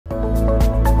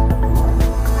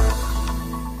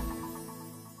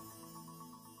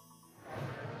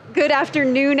Good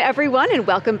afternoon, everyone, and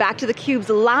welcome back to theCUBE's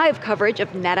live coverage of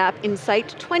NetApp Insight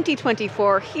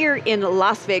 2024 here in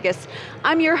Las Vegas.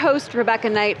 I'm your host, Rebecca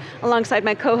Knight, alongside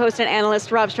my co-host and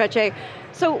analyst, Rob Strechay.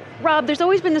 So, Rob, there's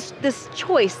always been this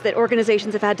choice that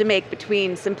organizations have had to make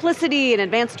between simplicity and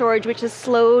advanced storage, which has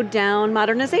slowed down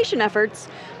modernization efforts.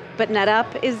 But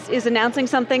NetApp is announcing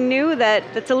something new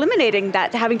that's eliminating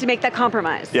that, having to make that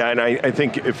compromise. Yeah, and I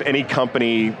think if any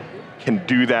company can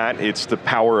do that, it's the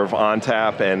power of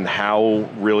ONTAP and how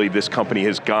really this company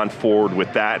has gone forward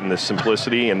with that and the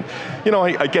simplicity. And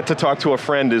I get to talk to a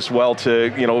friend as well to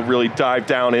really dive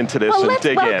down into this and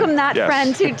dig in. Well, let's welcome that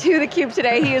friend to theCUBE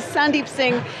today. He is Sandeep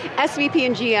Singh, SVP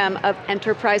and GM of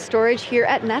Enterprise Storage here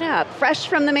at NetApp. Fresh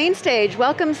from the main stage,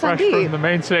 welcome Sandeep. Fresh from the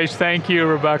main stage, thank you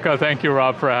Rebecca, thank you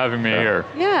Rob for having me here.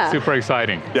 Yeah. Super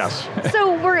exciting. Yes.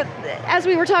 So as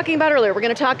we were talking about earlier, we're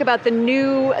going to talk about the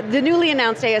newly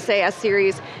announced ASA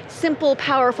series, simple,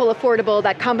 powerful, affordable.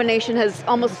 That combination has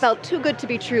almost felt too good to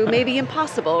be true, maybe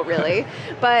impossible really,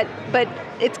 but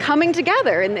it's coming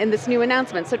together in this new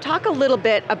announcement. So talk a little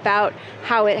bit about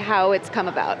how it's come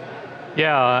about.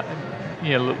 Yeah,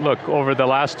 look, over the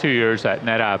last 2 years at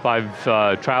NetApp,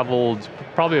 I've traveled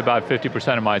probably about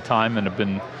 50% of my time and have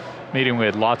been meeting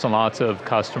with lots and lots of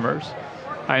customers.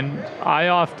 And I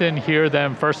often hear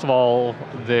them, first of all,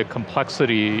 the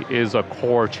complexity is a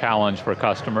core challenge for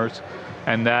customers,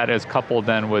 and that is coupled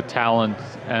then with talent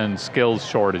and skills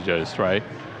shortages, right?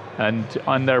 And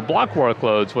on their block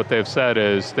workloads, what they've said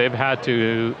is they've had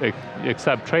to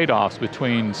accept trade-offs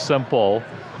between simple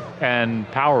and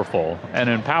powerful. And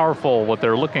in powerful, what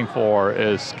they're looking for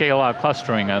is scale-out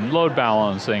clustering and load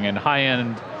balancing and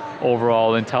high-end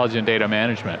overall intelligent data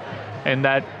management. And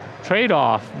that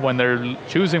trade-off, when they're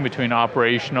choosing between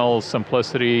operational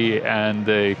simplicity and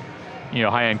the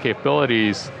high-end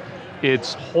capabilities,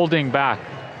 it's holding back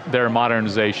their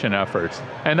modernization efforts.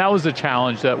 And that was the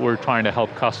challenge that we're trying to help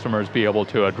customers be able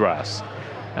to address.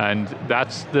 And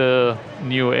that's the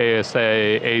new ASA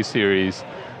A-Series,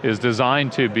 is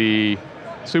designed to be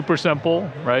super simple,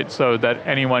 right, so that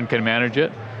anyone can manage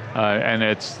it. And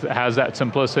it has that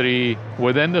simplicity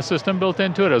within the system built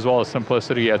into it, as well as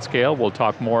simplicity at scale. We'll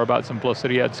talk more about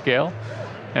simplicity at scale.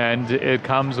 And it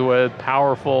comes with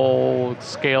powerful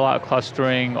scale-out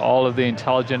clustering, all of the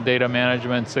intelligent data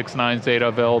management, 6 nines data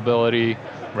availability,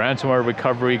 ransomware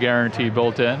recovery guarantee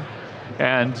built in.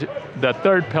 And the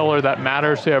third pillar that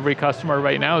matters to every customer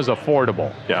right now is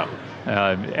affordable. Yeah.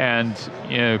 And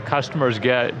customers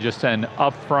get just an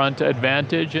upfront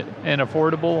advantage in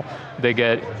affordable. They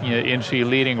get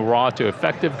industry-leading raw to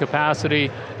effective capacity,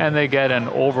 and they get an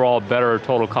overall better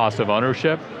total cost of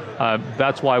ownership.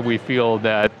 That's why we feel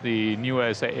that the new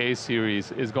ASA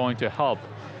series is going to help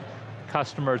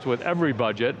customers with every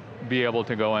budget be able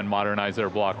to go and modernize their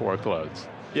block workloads.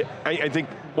 Yeah, I think,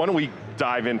 why don't we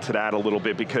dive into that a little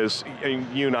bit, because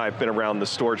you and I have been around the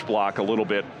storage block a little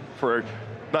bit for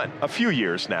not a few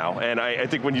years now, and I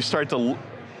think when you start to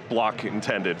block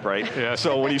intended, right? Yes.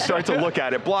 So when you start to look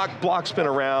at it, block's been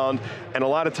around, and a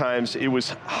lot of times it was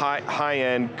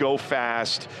high-end, go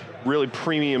fast, really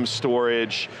premium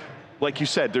storage. Like you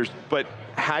said, but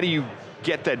how do you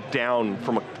get that down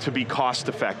to be cost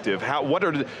effective?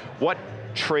 What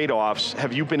trade-offs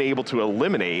have you been able to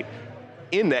eliminate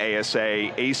in the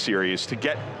ASA A-Series to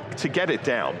get it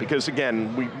down? Because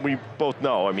again, we both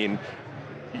know, I mean,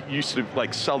 you used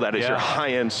to sell that as your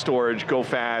high-end storage, go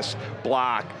fast,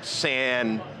 block,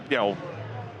 SAN, go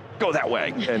that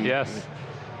way. And yes.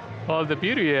 Well, the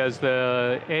beauty is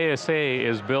the ASA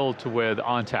is built with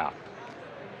ONTAP.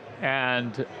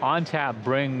 And ONTAP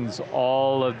brings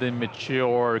all of the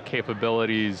mature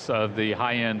capabilities of the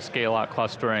high-end scale-out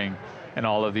clustering and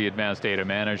all of the advanced data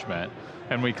management.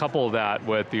 And we couple that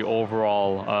with the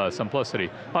overall simplicity.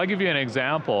 I'll give you an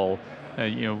example.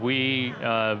 We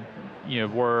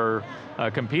were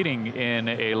competing in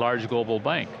a large global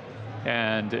bank,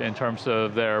 and in terms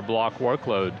of their block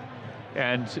workload.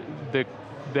 And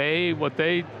what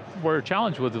they were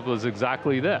challenged with was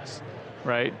exactly this.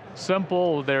 Right?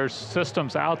 Simple, there's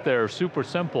systems out there, super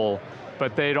simple,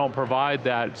 but they don't provide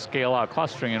that scale-out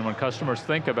clustering. And when customers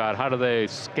think about how do they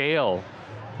scale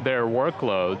their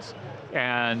workloads,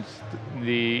 and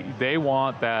they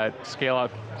want that scale-out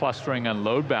clustering and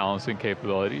load balancing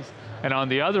capabilities. And on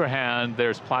the other hand,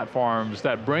 there's platforms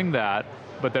that bring that,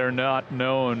 but they're not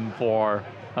known for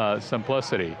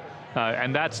simplicity.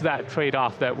 And that's that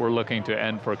trade-off that we're looking to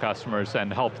end for customers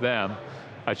and help them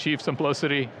achieve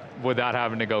simplicity without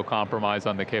having to go compromise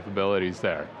on the capabilities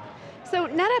there. So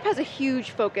NetApp has a huge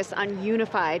focus on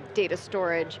unified data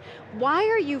storage. Why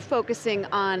are you focusing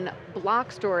on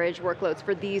block storage workloads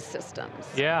for these systems?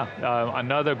 Yeah,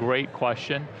 another great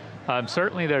question.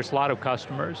 Certainly there's a lot of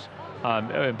customers,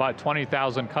 about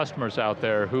 20,000 customers out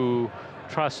there who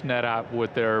trust NetApp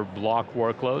with their block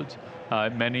workloads.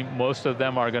 Most of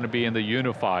them are going to be in the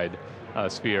unified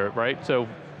sphere, right? So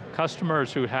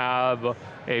customers who have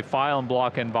a file and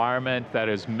block environment that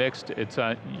is mixed,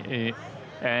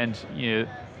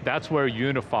 that's where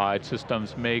unified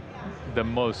systems make the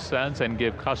most sense and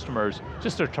give customers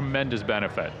just a tremendous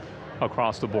benefit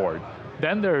across the board.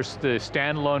 Then there's the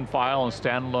standalone file and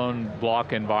standalone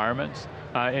block environments,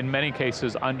 in many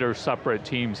cases under separate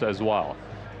teams as well.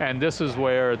 And this is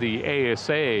where the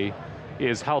ASA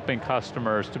is helping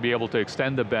customers to be able to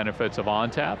extend the benefits of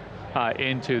ONTAP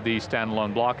into the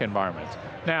standalone block environments.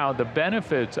 Now, the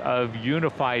benefits of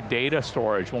unified data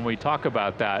storage, when we talk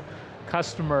about that,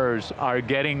 customers are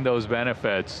getting those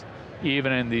benefits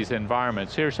even in these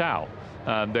environments. Here's how.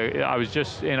 I was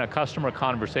just in a customer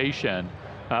conversation,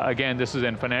 again, this is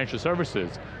in financial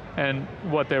services, and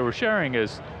what they were sharing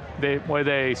is with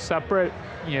a separate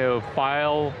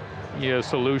file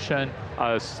solution,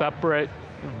 a separate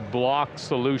block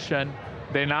solution,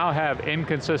 they now have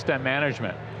inconsistent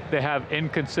management. They have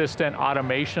inconsistent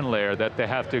automation layer that they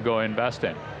have to go invest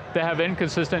in. They have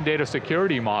inconsistent data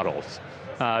security models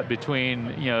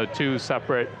between two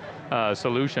separate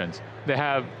solutions. They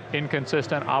have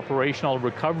inconsistent operational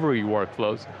recovery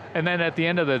workflows. And then at the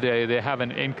end of the day, they have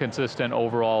an inconsistent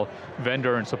overall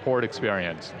vendor and support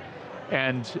experience.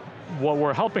 And what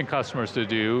we're helping customers to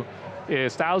do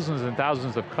is thousands and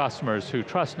thousands of customers who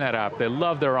trust NetApp, they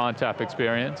love their ONTAP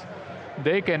experience.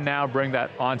 They can now bring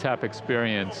that ONTAP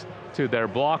experience to their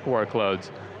block workloads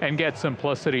and get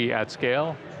simplicity at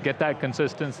scale, get that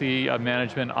consistency of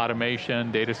management,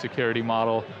 automation, data security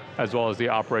model, as well as the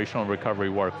operational recovery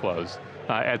workflows.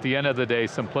 At the end of the day,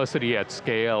 simplicity at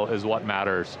scale is what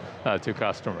matters to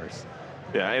customers.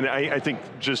 Yeah, and I think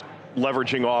just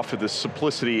leveraging off of the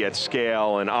simplicity at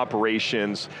scale and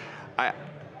operations,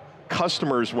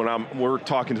 customers, we're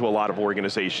talking to a lot of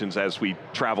organizations as we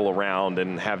travel around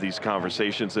and have these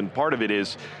conversations, and part of it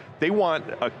is they want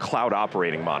a cloud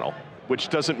operating model, which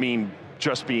doesn't mean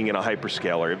just being in a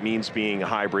hyperscaler. It means being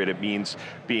hybrid, it means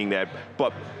being that,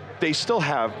 but they still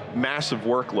have massive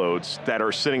workloads that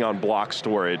are sitting on block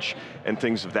storage and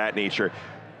things of that nature.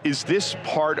 Is this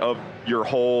part of your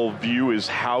whole view, is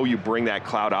how you bring that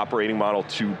cloud operating model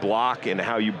to block and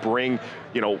how you bring,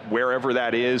 wherever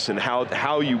that is, and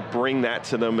how you bring that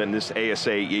to them in this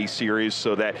ASA E-Series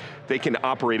so that they can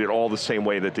operate it all the same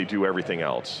way that they do everything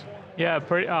else? Yeah,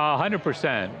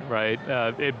 100%, right?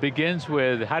 It begins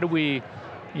with how do we,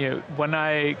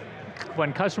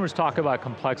 when customers talk about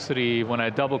complexity, when I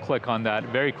double click on that,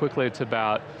 very quickly it's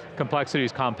about complexity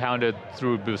is compounded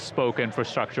through bespoke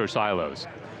infrastructure silos.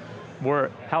 We're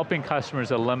helping customers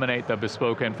eliminate the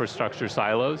bespoke infrastructure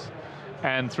silos,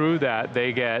 and through that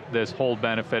they get this whole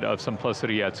benefit of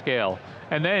simplicity at scale.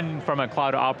 And then from a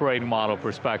cloud operating model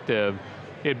perspective,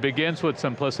 it begins with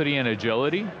simplicity and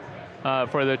agility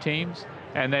for the teams,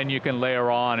 and then you can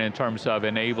layer on in terms of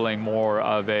enabling more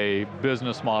of a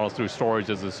business model through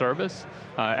storage as a service,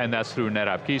 and that's through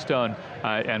NetApp Keystone,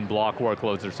 and block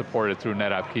workloads are supported through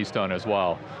NetApp Keystone as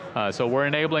well. So we're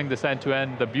enabling this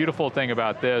end-to-end. The beautiful thing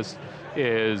about this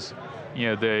is,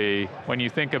 when you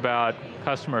think about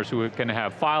customers who can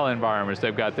have file environments,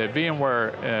 they've got the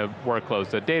VMware workloads,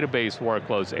 the database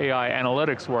workloads, AI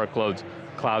analytics workloads,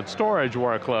 cloud storage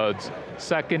workloads,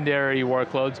 secondary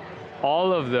workloads,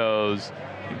 all of those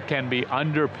can be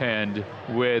underpinned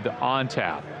with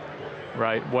ONTAP,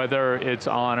 right? Whether it's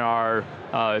on our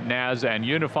NAS and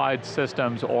unified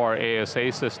systems or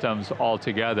ASA systems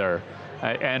altogether,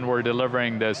 and we're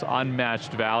delivering this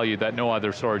unmatched value that no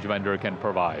other storage vendor can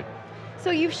provide. So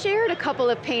you've shared a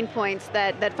couple of pain points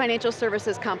that financial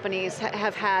services companies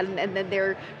have had, and then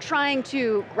they're trying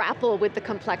to grapple with the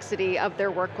complexity of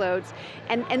their workloads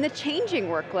and the changing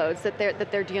workloads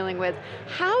that they're dealing with.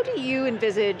 How do you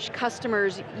envisage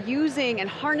customers using and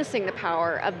harnessing the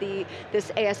power of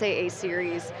this ASA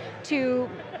A-Series to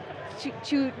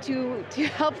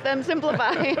help them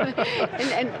simplify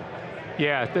and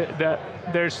Yeah,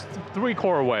 there's three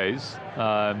core ways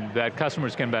that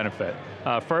customers can benefit.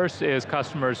 First is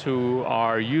customers who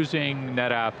are using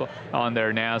NetApp on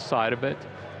their NAS side of it,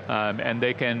 and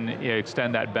they can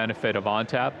extend that benefit of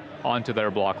ONTAP onto their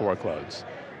block workloads.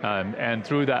 And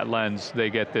through that lens, they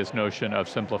get this notion of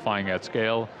simplifying at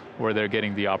scale, where they're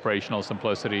getting the operational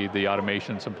simplicity, the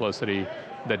automation simplicity,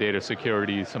 the data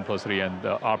security simplicity, and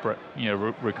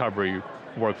the recovery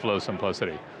workflow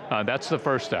simplicity. That's the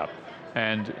first step.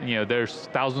 And there's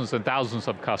thousands and thousands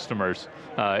of customers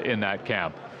in that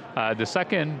camp. The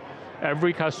second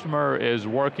every customer is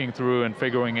working through and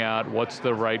figuring out what's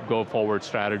the right go-forward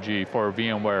strategy for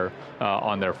VMware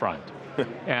on their front.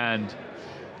 And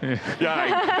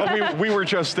yeah, we were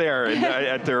just there and,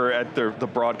 at the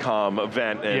Broadcom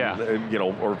event, and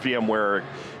or VMware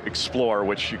Explore,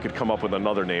 which you could come up with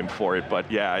another name for it,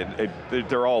 but yeah,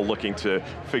 they're all looking to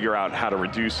figure out how to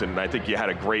reduce it, and I think you had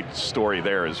a great story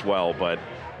there as well, but.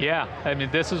 Yeah, I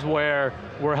mean, this is where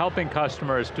we're helping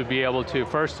customers to be able to,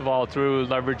 first of all, through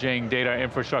leveraging data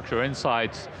infrastructure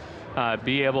insights,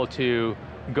 be able to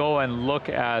go and look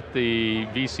at the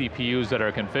vCPUs that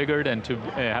are configured and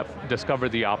to discover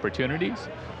the opportunities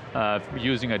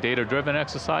using a data-driven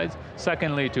exercise.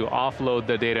 Secondly, to offload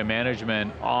the data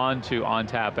management onto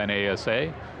ONTAP and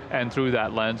ASA, and through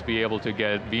that lens, be able to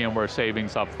get VMware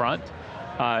savings up front,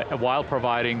 while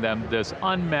providing them this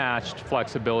unmatched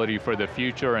flexibility for the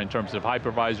future in terms of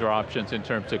hypervisor options, in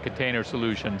terms of container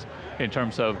solutions, in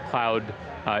terms of cloud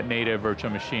native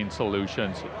virtual machine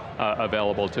solutions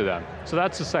available to them. So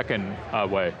that's the second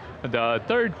way. The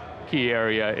third key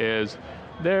area is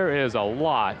there is a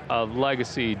lot of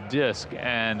legacy disk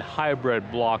and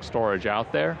hybrid block storage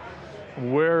out there.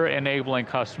 We're enabling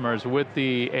customers with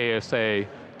the ASA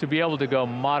to be able to go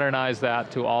modernize that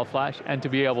to all flash and to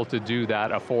be able to do that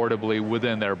affordably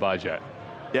within their budget.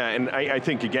 Yeah, and I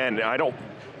think again, I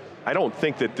don't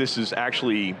think that this is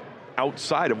actually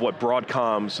outside of what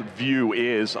Broadcom's view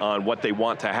is on what they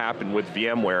want to happen with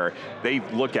VMware. They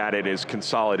look at it as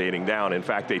consolidating down. In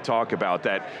fact, they talk about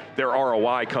that their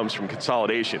ROI comes from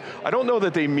consolidation. I don't know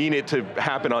that they mean it to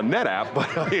happen on NetApp,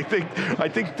 but I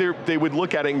think they would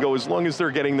look at it and go, as long as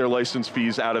they're getting their license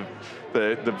fees out of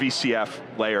the VCF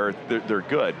layer, they're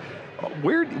good.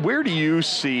 Where do you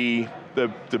see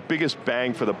the biggest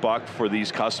bang for the buck for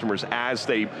these customers as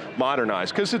they modernize?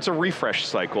 Because it's a refresh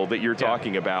cycle that you're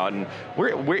talking about, and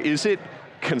where is it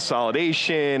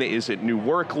consolidation? Is it new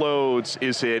workloads?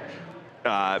 Is it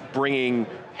bringing,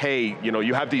 hey,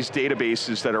 you have these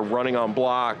databases that are running on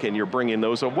block and you're bringing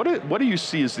those up. What do you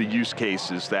see as the use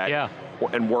cases that,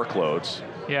 and workloads?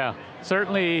 Yeah,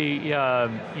 certainly,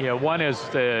 one is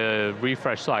the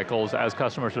refresh cycles as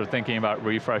customers are thinking about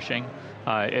refreshing.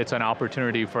 It's an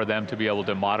opportunity for them to be able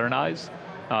to modernize.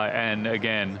 And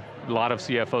again, a lot of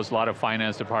CFOs, a lot of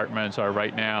finance departments are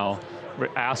right now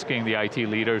asking the IT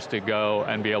leaders to go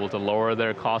and be able to lower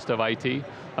their cost of IT.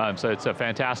 So it's a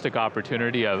fantastic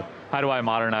opportunity of how do I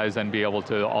modernize and be able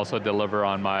to also deliver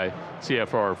on my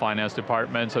CFO or finance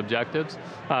department's objectives.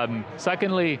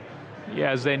 Secondly,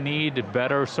 as they need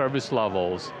better service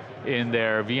levels in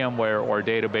their VMware or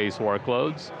database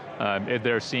workloads, if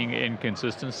they're seeing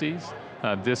inconsistencies,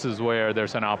 this is where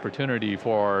there's an opportunity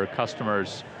for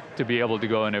customers to be able to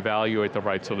go and evaluate the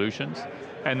right solutions.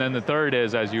 And then the third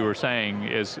is, as you were saying,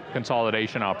 is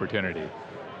consolidation opportunity,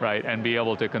 right? And be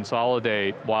able to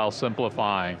consolidate while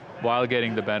simplifying, while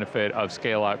getting the benefit of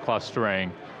scale-out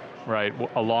clustering, right,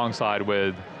 alongside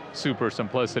with super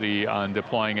simplicity on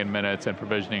deploying in minutes and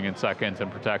provisioning in seconds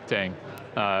and protecting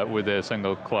with a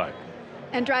single click.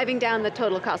 And driving down the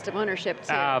total cost of ownership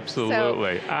too.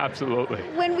 Absolutely, absolutely.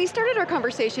 When we started our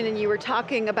conversation and you were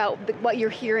talking about what you're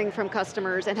hearing from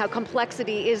customers and how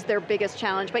complexity is their biggest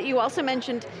challenge, but you also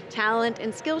mentioned talent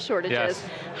and skill shortages. Yes.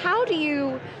 How do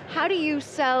you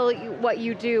sell what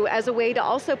you do as a way to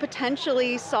also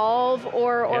potentially solve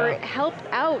or help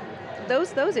out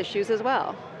those issues as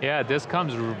well? Yeah, this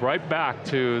comes right back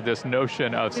to this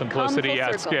notion of simplicity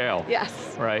at scale.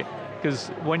 Yes. Right, because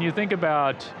when you think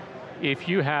about if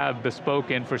you have bespoke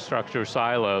infrastructure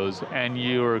silos and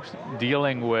you're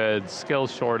dealing with skill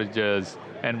shortages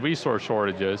and resource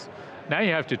shortages, now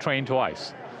you have to train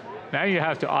twice. Now you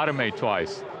have to automate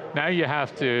twice. Now you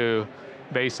have to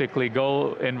basically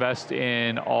go invest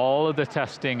in all of the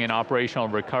testing and operational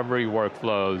recovery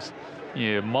workflows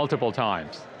multiple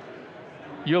times.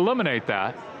 You eliminate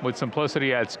that with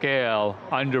simplicity at scale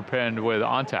underpinned with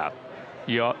ONTAP.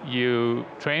 You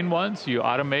train once, you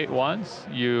automate once,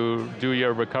 you do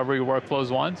your recovery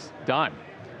workflows once, done.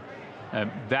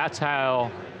 And that's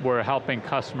how we're helping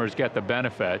customers get the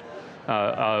benefit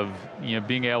of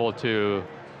being able to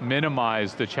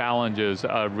minimize the challenges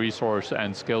of resource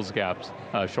and skills gaps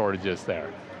shortages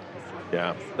there.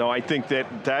 Yeah, no, I think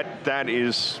that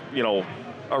is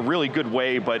a really good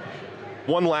way, but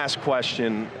one last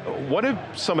question. What are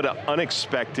some of the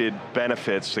unexpected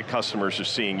benefits that customers are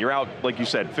seeing? You're out, like you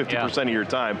said, 50% of your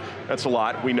time. That's a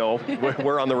lot, we know.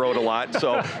 We're on the road a lot,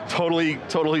 so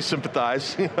totally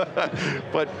sympathize.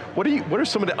 But what are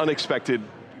some of the unexpected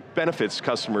benefits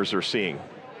customers are seeing?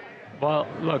 Well,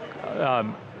 look,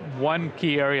 one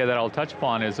key area that I'll touch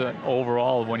upon is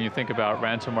overall when you think about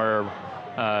ransomware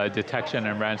detection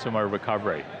and ransomware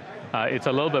recovery. It's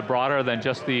a little bit broader than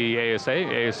just the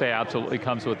ASA. ASA absolutely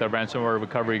comes with a ransomware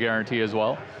recovery guarantee as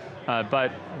well.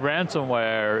 But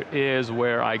ransomware is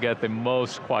where I get the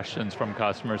most questions from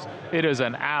customers. It is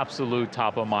an absolute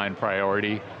top of mind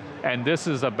priority. And this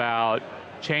is about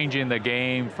changing the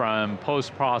game from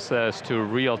post-process to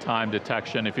real-time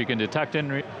detection. If you can detect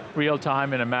in real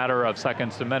time in a matter of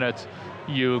seconds to minutes,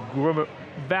 you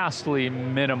vastly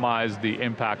minimize the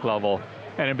impact level,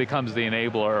 and it becomes the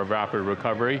enabler of rapid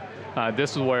recovery.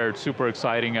 This is where it's super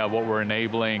exciting what we're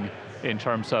enabling in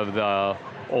terms of the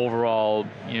overall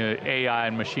AI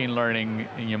and machine learning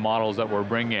models that we're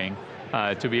bringing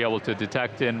to be able to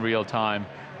detect in real time,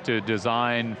 to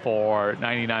design for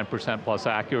 99% plus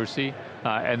accuracy,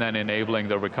 and then enabling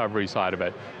the recovery side of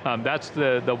it. That's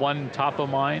the one top of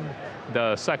mind.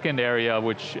 The second area,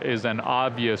 which is an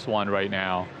obvious one right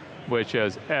now, which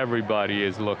is everybody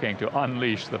is looking to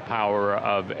unleash the power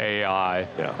of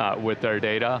AI with their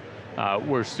data.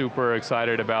 We're super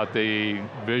excited about the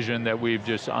vision that we've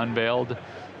just unveiled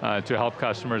to help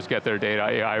customers get their data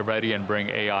AI ready and bring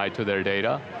AI to their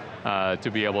data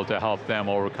to be able to help them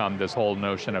overcome this whole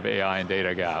notion of AI and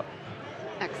data gap.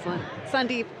 Excellent.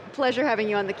 Sandeep, pleasure having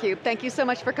you on theCUBE. Thank you so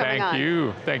much for coming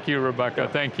on. Thank you Rebecca,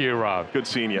 thank you Rob. Good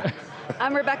seeing you.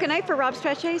 I'm Rebecca Knight for Rob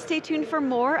Strechay. Stay tuned for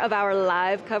more of our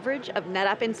live coverage of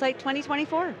NetApp Insight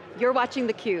 2024. You're watching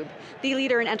theCUBE, the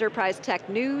leader in enterprise tech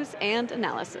news and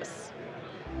analysis.